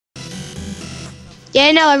Yeah,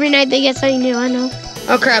 I know. Every night they get something new. I know.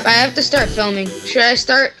 Oh crap! I have to start filming. Should I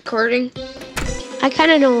start recording? I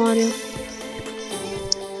kind of don't want to.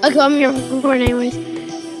 Okay, I'm here recording anyways.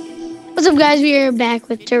 What's up, guys? We are back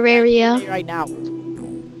with Terraria. Right now.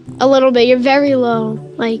 A little bit. You're very low.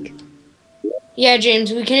 Like. Yeah,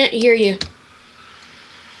 James, we can't hear you.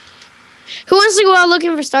 Who wants to go out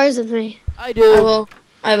looking for stars with me? I do.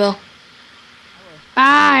 I will.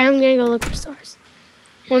 I'm gonna go look for stars.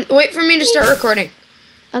 Wait for me to start recording.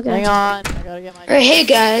 Okay. Hang on. I gotta get my. Alright, hey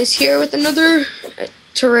guys, here with another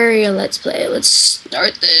Terraria Let's Play. Let's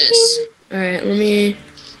start this. Alright,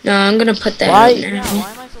 No, I'm gonna put that Why? on there. Yeah,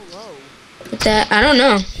 why am I so low? Put that. I don't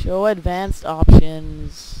know. Show advanced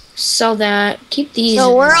options. Sell that. Keep these.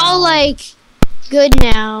 So we're all like good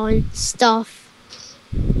now and stuff.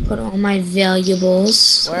 Put all my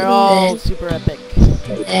valuables. We're all super epic.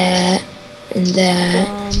 That and that.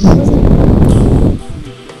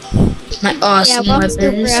 My awesome Yeah, weapons.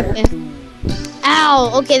 super epic.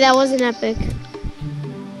 Ow! Okay, that wasn't epic.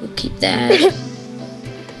 We'll keep that.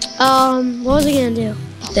 What was I gonna do?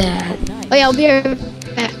 That. Oh yeah, I'll be right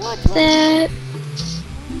back. That.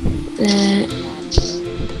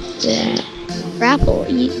 That. Grapple.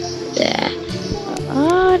 Eat. That.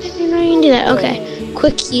 Oh, I didn't know you can do that. Okay.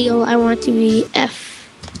 Quick heal. I want to be F.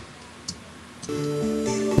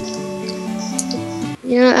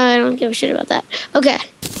 I don't give a shit about that. Okay.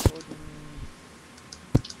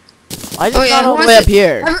 Why is it not all the way up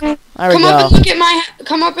here? There we Come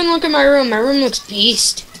go. up and look at my room. My room looks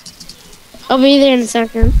beast. I'll be there in a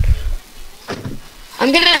second.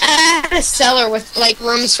 I'm gonna add a cellar with like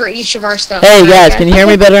rooms for each of our stuff. Hey guys, can you hear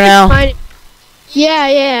me better now?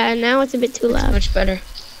 Yeah. Now it's a bit too loud. Much better.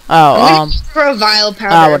 Oh, Throw a vial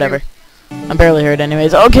powder. whatever. I'm barely heard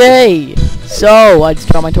anyways. Okay, so I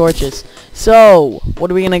just got my torches. So, what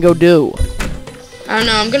are we gonna go do? I don't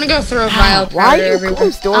know. I'm gonna go throw a vial powder. Why do you everywhere.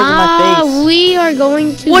 close doors in my face? We are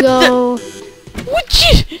going to What go.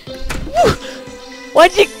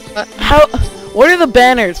 Why'd you? How? What are the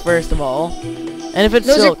banners first of all? And if it's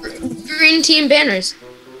Those silk, are green team banners.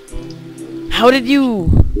 how did you?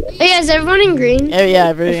 Hey, is everyone in green? Oh yeah,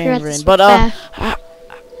 everything forgot in green. to But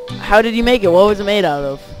switch how did you make it? What was it made out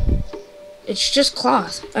of? It's just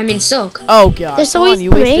cloth. I mean silk. Oh god, They're so come on, easy you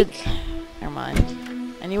to wasted. make. Never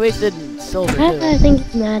mind. And you wasted silver I too. think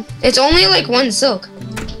it's mad. It's only like one silk,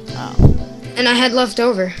 Oh. and I had left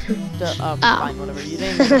over. Fine, whatever. You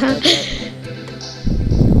didn't.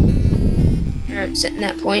 Alright, setting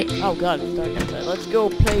that point. Oh god, it's dark outside. Let's go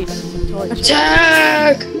place some torches.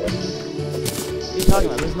 Attack! What are you talking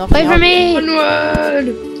about? There's nothing Wait for out me. Onward!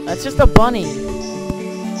 there. That's just a bunny.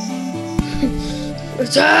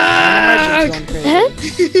 Attack! The merchant's going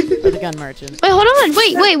crazy. Or the gun merchant. Wait, hold on.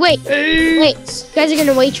 Wait. Wait. You guys are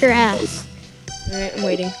gonna wait your ass. Alright, I'm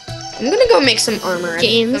waiting. I'm gonna go make some armor.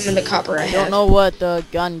 James. Some of the copper I I have. don't know what the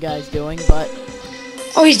gun guy's doing, but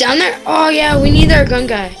Oh, he's down there? Oh, yeah, we need our gun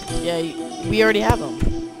guy. yeah, we already have him.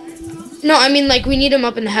 No, I mean, like, we need him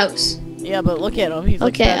up in the house. Yeah, but look at him. He's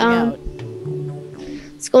like Okay, spazzing out.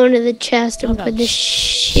 Let's go into the chest and Okay. put this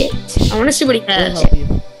shit. I want to see what he We'll has. help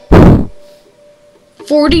you.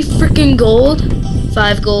 40 freaking gold.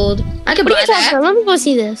 5 gold. I could What are buy you talking that. about? Let me go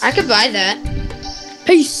see this. I could buy that.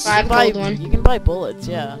 Peace. 5 Buy- gold one. You can buy bullets,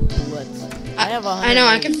 yeah. Bullets. I have I know,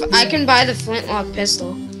 I can buy the flintlock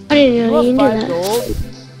pistol. I didn't You know you have can do 5 that.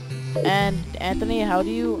 gold. And Anthony, how do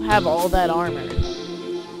you have all that armor?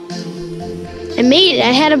 I made it.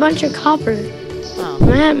 I had a bunch of copper. Oh. Come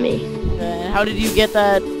at me. And how did you get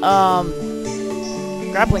that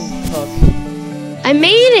grappling hook? I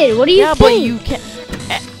made it. What do you Yeah, think? but you can't.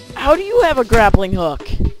 How do you have a grappling hook?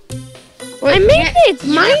 Wait, I made it. It's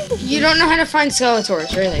mine. You don't know how to find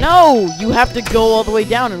Skeletors, really. No, you have to go all the way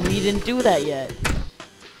down, and we didn't do that yet.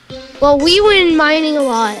 Well, we went mining a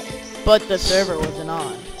lot. But the server wasn't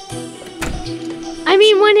on. I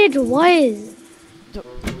mean, when it was.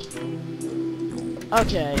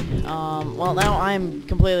 Okay. Well, now I'm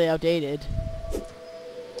completely outdated.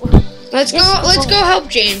 Let's go help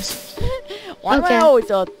James. Why am I Okay. always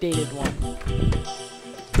the outdated one?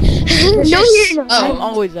 No, you're not. Oh. I'm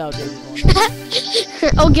always the outdated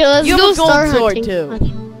one. Okay, let's You go have a gold star sword, hunting. too.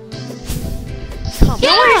 Okay. Come on.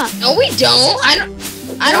 Yeah. No, we don't.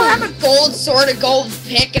 I don't have a gold sword, a gold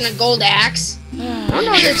pick, and a gold axe. I don't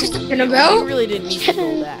know what they're talking You about. really didn't need the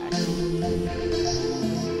gold axe.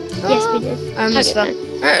 Yes, we did. I missed Okay,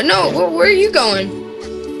 that. No, where are you going?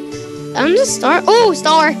 I'm just star. Oh,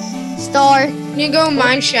 star. You go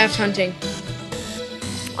mine shaft hunting.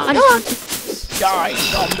 I don't. Die,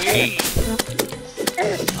 zombie!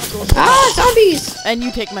 Ah, zombies! And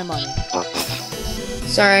you take my money.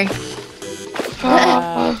 Sorry.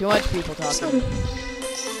 Too much people talking.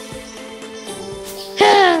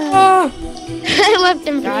 I left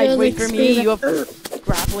him for Guys, you. wait for me. You have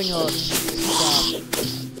grappling hooks.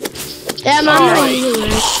 Yeah, I'm not using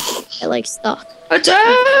it. I like stuff. Attack!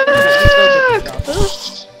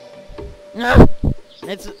 No.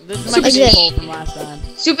 This is my Super safe speed. hole from last time.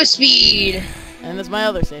 Super speed. And this is my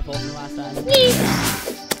other safe hole from last time.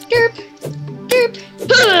 Derp. Derp.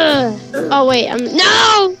 Oh wait,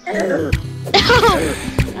 no! No!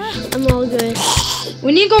 I'm all good.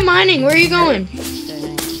 We need to go mining. Where are you going?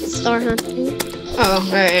 Star hunting. Oh,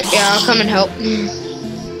 alright. Yeah, I'll come and help.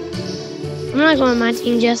 I'm not going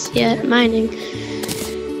mining just yet. Mining.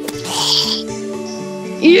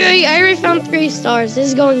 Yay! I already found 3 stars. This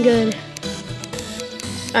is going good.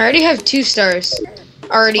 I already have 2 stars.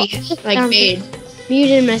 Already, like, made.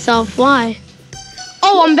 Muted myself. Why?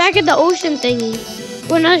 Oh, I'm back at the ocean thingy.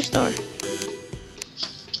 Oh, another star.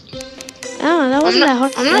 Oh, that wasn't that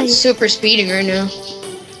hard. I'm not super speeding right now.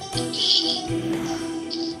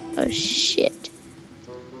 Oh shit.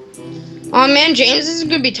 Oh man, James is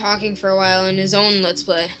gonna be talking for a while in his own Let's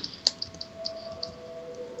Play.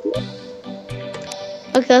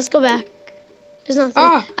 Okay, let's go back. There's nothing.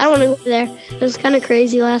 Ah. I don't want to go there. It was kind of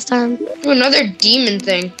crazy last time. Ooh, another demon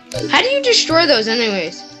thing. How do you destroy those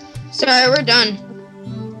anyways? Sorry, we're done.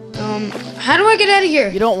 How do I get out of here?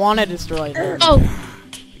 You don't want to destroy them. Oh,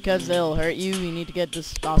 Because they'll hurt you. You need to get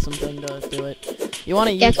this awesome thing to do it. You want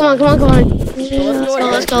to use yeah, come on. Yeah,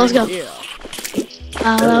 let's go. Yeah.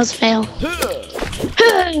 Oh, that was a fail.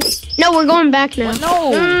 No, we're going back now. No,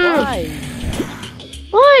 why?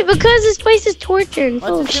 Why? Because this place is tortured and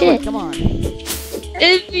full of Let's do it. shit. Come on.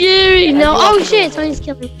 No. Oh shit! Somebody's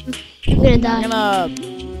killing me. I'm gonna die. I'm gonna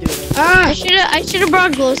do it. Ah, I should have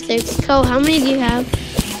brought glow sticks. Cole, how many do you have?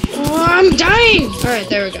 oh, I'm dying. All right,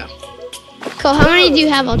 there we go. Cole, how many do you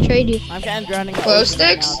have? I'll trade you. I'm kind of drowning. in the Glow ocean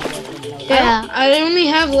right sticks? now, so you guys know that. Yeah. I only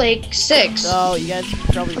have like 6. So you guys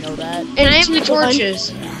probably know that. And I have 2 one.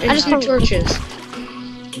 torches. I And just 2 want- torches.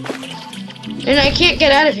 And I can't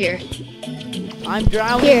get out of here. I'm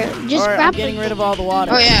drowning. Here, just or I'm grab getting it. rid of all the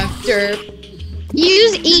water. Oh yeah, dirt.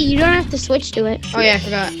 Use E. You don't have to switch to it, Oh yeah, I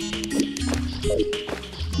forgot.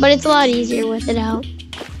 but it's a lot easier with it out.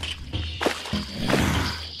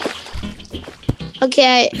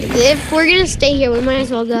 Okay, if we're gonna stay here, we might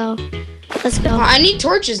as well go. Let's Oh, go. I need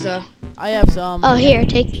torches though. I have some. Oh, here,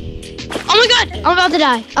 take. Oh my God! I'm about to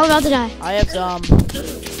die. I have some.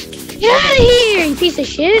 Get out of here, you piece of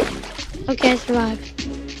shit! Okay, I survived.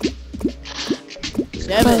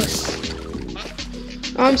 Devin.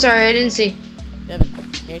 Close. Oh, I'm sorry, I didn't see. Devin.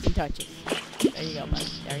 Here's some touches. There you go, bud.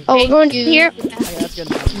 There you go. Oh, we're going you. here. Okay, that's good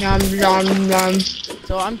enough. Nom nom nom.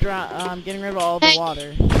 So I'm getting rid of all the Hey.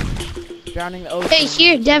 water. Drowning the ocean. Hey,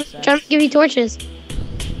 here, Dev. Trying to give you torches.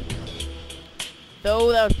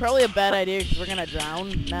 Though that was probably a bad idea because we're gonna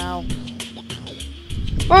drown now.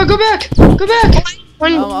 Oh, go back! Go back!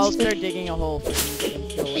 I'll start digging a hole for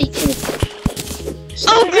you.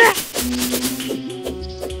 Oh crap!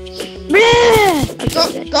 Bleh!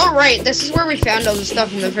 Okay, Go right. This is where we found all the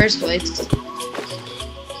stuff in the first place.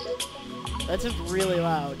 That's just really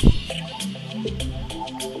loud.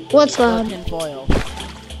 what's loud? Tin foil.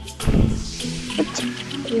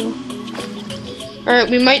 Alright,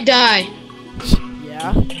 we might die.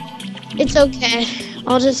 Yeah. It's okay.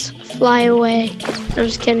 I'll just fly away. I'm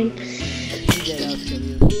just kidding. You did. I'll kill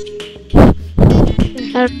you.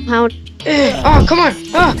 I don't know how. Oh, come on.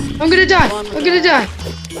 Oh, I'm gonna die. I'm gonna die.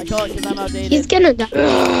 I call it because I'm outdated. He's gonna die.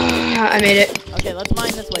 I made it. Okay, let's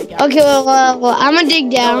mine this way, guys. Okay, well, I'm gonna dig No,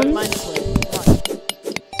 let's down. mine this way. Come on.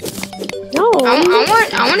 No.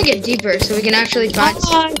 I want to get deeper so we can actually find.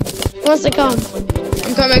 He wants to come.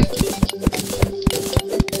 I'm coming.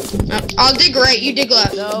 I'll dig right. You dig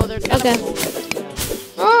left. No, there's Okay.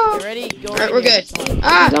 Oh. You ready? Go. Alright, right we're here. good. Come on.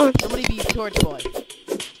 Ah, Going. Somebody be Torch Boy.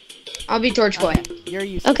 I'll be Torch Boy. You're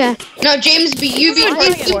useless. Okay. No, James, you be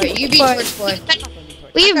Torch Boy. You be Torch Boy.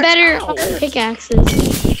 We have better pickaxes.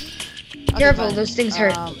 Okay, Careful, fine. those things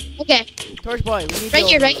hurt. Okay. Torch Boy, we need Right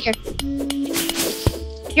here, right here.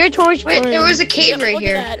 Your torch. Wait, there boy. was a cave right Look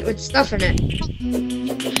here at that. with stuff in it.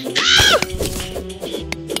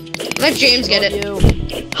 Let James get it. You.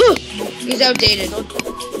 He's outdated.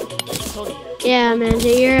 Told you. Yeah, man,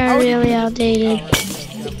 you're really outdated.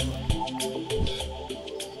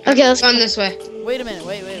 Okay, let's. Run this way. Wait a minute.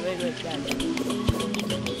 Wait, guys.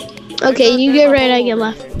 Okay, you There's get a right, I hole get over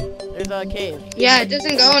left. here. There's a cave. Yeah, it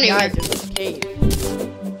doesn't go anywhere. Guys, there's a cave.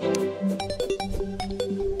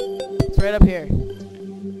 It's right up here.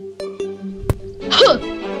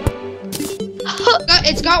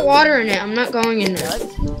 It's got water in it. I'm not going in there.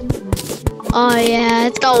 What? Oh yeah,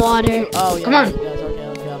 it's got water. Oh yeah. Come on. Yes, okay,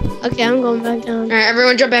 let's go. Okay, I'm going back down. All right,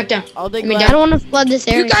 everyone, jump back down. I'll dig I left. don't want to flood this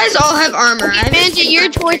area. You guys all have armor. I haven't Bandit, seen you're a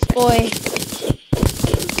that. torch boy.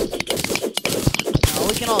 No,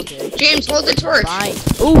 we can all dig. James, hold the torch. Fine.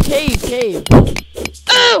 Ooh, cave.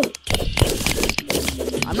 Oh!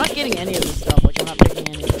 I'm not getting any of this stuff. Like, I'm not picking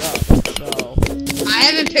any of it up. So. I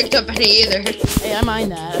haven't picked up any either. Hey, I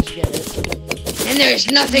mind that. I should get it. And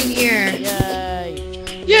there's nothing here. Yay.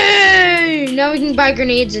 Yay! Now we can buy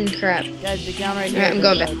grenades and crap. Guys, dig down right here. Alright, I'm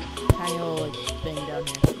going There's a tiny little like, thing down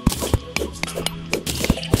here.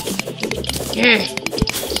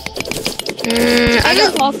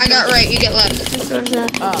 I got right. You get left. What's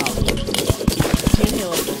that? Oh. Team heal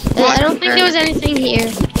over. I don't think there was anything here.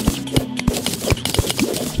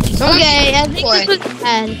 Someone's Okay, I think boy. this was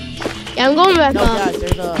bad. Yeah, I'm going back No, up. guys,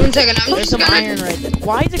 there's a. 1 second. I'm There's just some gonna. iron right there.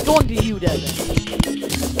 Why is it going to you, Devin?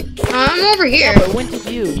 I'm over here. Yeah, but it went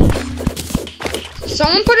to you.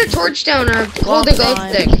 Someone put a torch down or hold a glow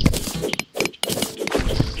fine. stick.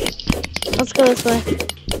 Let's go this way.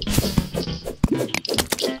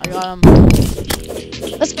 I got him.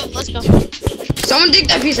 Let's go. Someone dig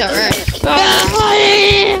that piece out.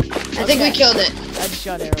 Right. I think we Okay. killed it. I just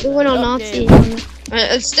shot arrows. We went on at it. Nazi. Okay, Alright,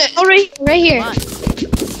 let's stick. Oh, right here. come on.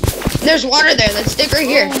 There's water there. Let's stick right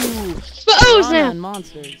here. Ooh, Oh, run snap. on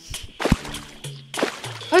monsters.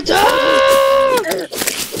 Attack!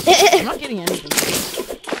 I'm not getting anything.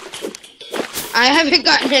 I haven't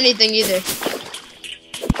gotten anything either.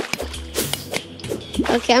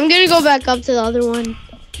 Okay, I'm gonna go back up to the other one.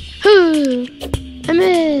 I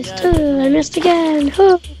missed. I missed again.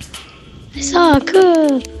 I suck.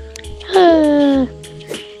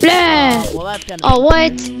 Blah. Well, that's kind of. Oh,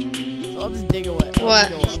 what? So I'll just dig away. What?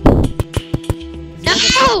 No!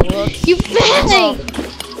 You bang!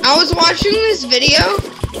 I was watching this video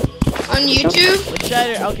on YouTube. Which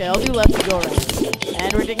side are, okay, I'll do left to go right.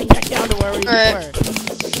 And we're digging back down to where we Alright. were.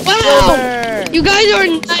 Wow! Silver! You guys are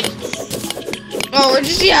nice. Oh, we're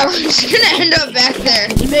just gonna end up back there.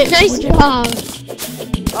 Nice job.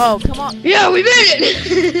 Oh, come on. Yeah, we made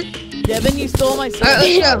it. Devin, you stole my silver.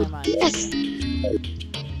 Alright, let's go. Never mind. Yes.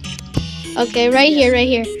 Okay, right here.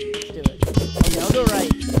 Let's do it. Okay, I'll go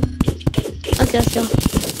right. Okay, let's go.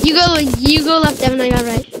 You go left, Devin. I got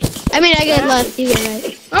right. I mean, I get left. You get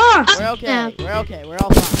right. Ah, We're okay. Snap. We're okay. We're all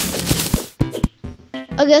fine.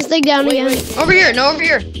 Okay, let's dig down Wait, again. wait. over here. No, over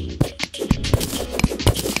here. Okay,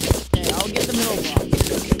 I'll get the middle block.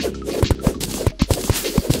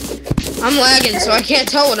 I'm lagging, so I can't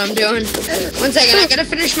tell what I'm doing. 1 second. I gotta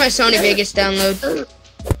finish my Sony Vegas download.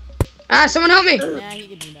 Ah, someone help me. Nah, he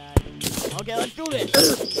can do that. Okay, let's do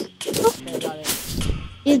this. Okay, got it.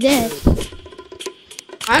 He's dead.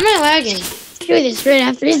 Why am I lagging? Let's do this right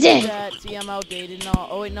after he's dead. That, see, I'm outdated and all.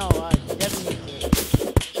 Oh, wait, no. Devin needs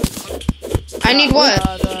it. I need what?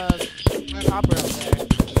 The copper up there.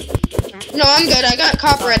 No, I'm good. I got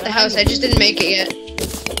copper at the house. I just didn't make it yet.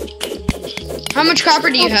 How much copper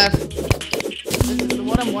do you have? This is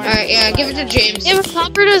what I'm wearing. Alright, yeah, give it to James. Yeah, but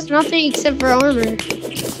copper does nothing except for armor.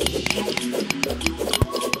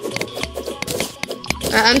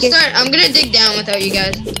 I'm gonna dig down without you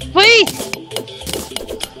guys. Wait!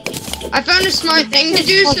 I found a smart thing to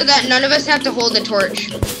do so that none of us have to hold a torch.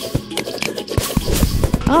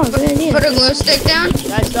 Oh, good idea. Put a glow stick down.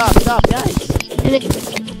 Guys, stop, guys. And it...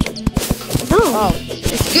 No. Oh,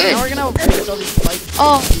 It's now good. we're gonna fix all these spikes.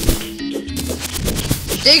 Oh.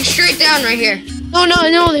 Dig straight down right here.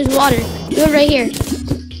 No, there's water. Do it right here.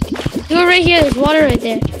 Do it right here. There's water right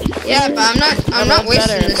there. Yeah, but I'm not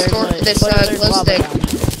wasting this glow stick.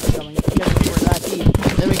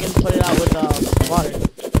 Then we can put it out with water.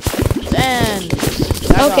 Sand.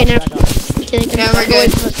 Back Okay, off, now- back off. Yeah, we're Go away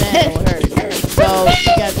good. from the sand, it'll hurt. So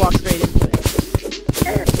you guys walk straight into it.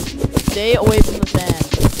 Stay away from the sand.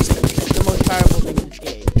 It's the most powerful thing in this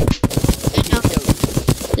game.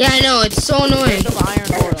 Yeah, I know. It's so annoying. There's some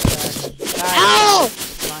iron ore up there. Guys, Ow!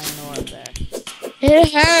 some iron ore up there.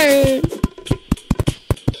 It hurt.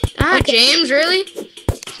 Ah, James, really?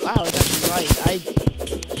 Wow, that's right.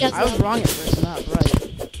 Yes, I was wrong at first, not right.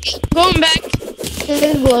 going back to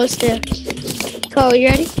the glow stick. Cole, you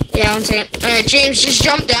ready? Yeah, 1 second. Alright, James, just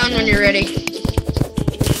jump down when you're ready.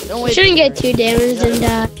 Don't wait. Shouldn't get too damaged and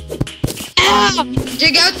Ow!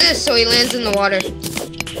 Dig out this so he lands in the water.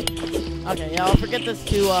 Okay, yeah, I'll forget this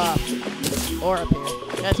to ore up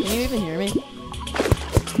here. Guys, can you even hear me?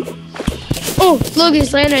 Oh, look,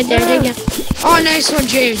 it's land right there. Dig down. Oh, nice one,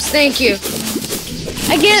 James. Thank you.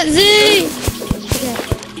 I get Z!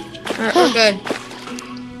 Alright, we're good.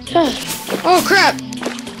 Oh, crap.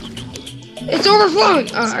 It's overflowing.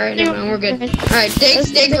 Oh, alright, never mind. We're good. Alright,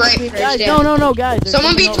 dig right first. Guys, Yeah. no, guys. there's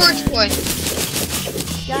Someone be something over Torch there. Boy.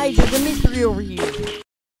 Guys, there's a mystery over here.